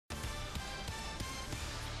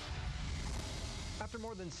After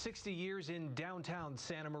more than 60 years in downtown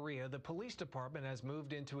Santa Maria, the police department has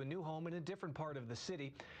moved into a new home in a different part of the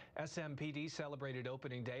city. SMPD celebrated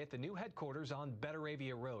opening day at the new headquarters on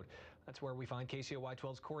Betaravia Road. That's where we find KCOY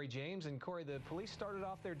 12's Corey James. And Corey, the police started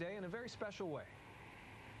off their day in a very special way.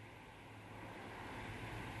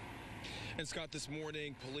 And Scott, this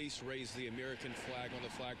morning, police raised the American flag on the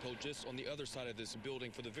flagpole just on the other side of this building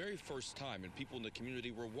for the very first time, and people in the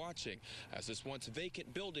community were watching as this once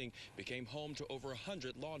vacant building became home to over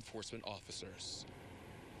 100 law enforcement officers.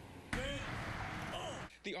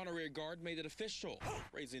 The honorary guard made it official,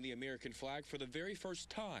 raising the American flag for the very first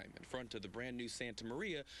time in front of the brand new Santa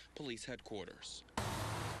Maria Police Headquarters.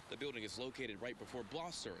 The building is located right before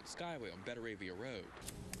Blosser and Skyway on Betaravia Road.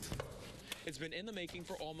 It's been in the making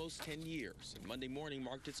for almost 10 years, and Monday morning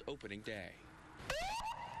marked its opening day.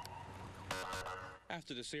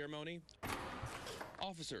 After the ceremony,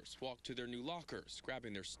 officers walked to their new lockers,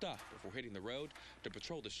 grabbing their stuff before hitting the road to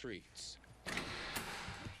patrol the streets.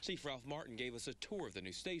 Chief Ralph Martin gave us a tour of the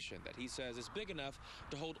new station that he says is big enough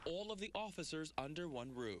to hold all of the officers under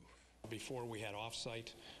one roof. Before we had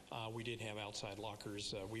off-site, we did have outside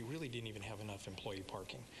lockers. We really didn't even have enough employee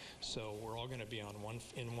parking. So we're all going to be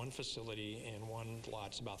in one facility in one lot.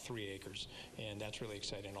 It's about 3 acres, and that's really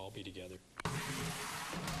exciting to all be together.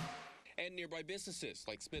 And nearby businesses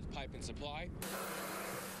like Smith Pipe and Supply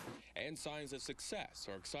and Signs of Success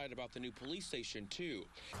are excited about the new police station too.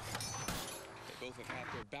 They both have had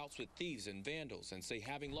their bouts with thieves and vandals and say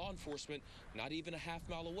having law enforcement not even a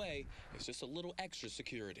half-mile away is just a little extra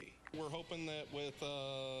security. We're hoping that with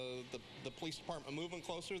the police department moving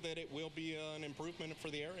closer that it will be an improvement for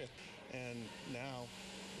the area. And now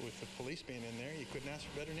with the police being in there, you couldn't ask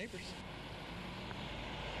for better neighbors.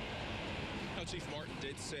 Now, Chief Martin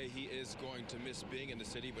did say he is going to miss being in the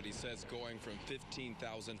city, but he says going from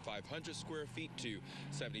 15,500 square feet to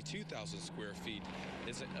 72,000 square feet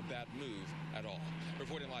isn't a bad move at all.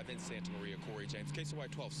 Reporting live in Santa Maria, Corey James,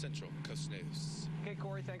 KCOY 12 Central Coast News. Okay,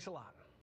 Corey, thanks a lot.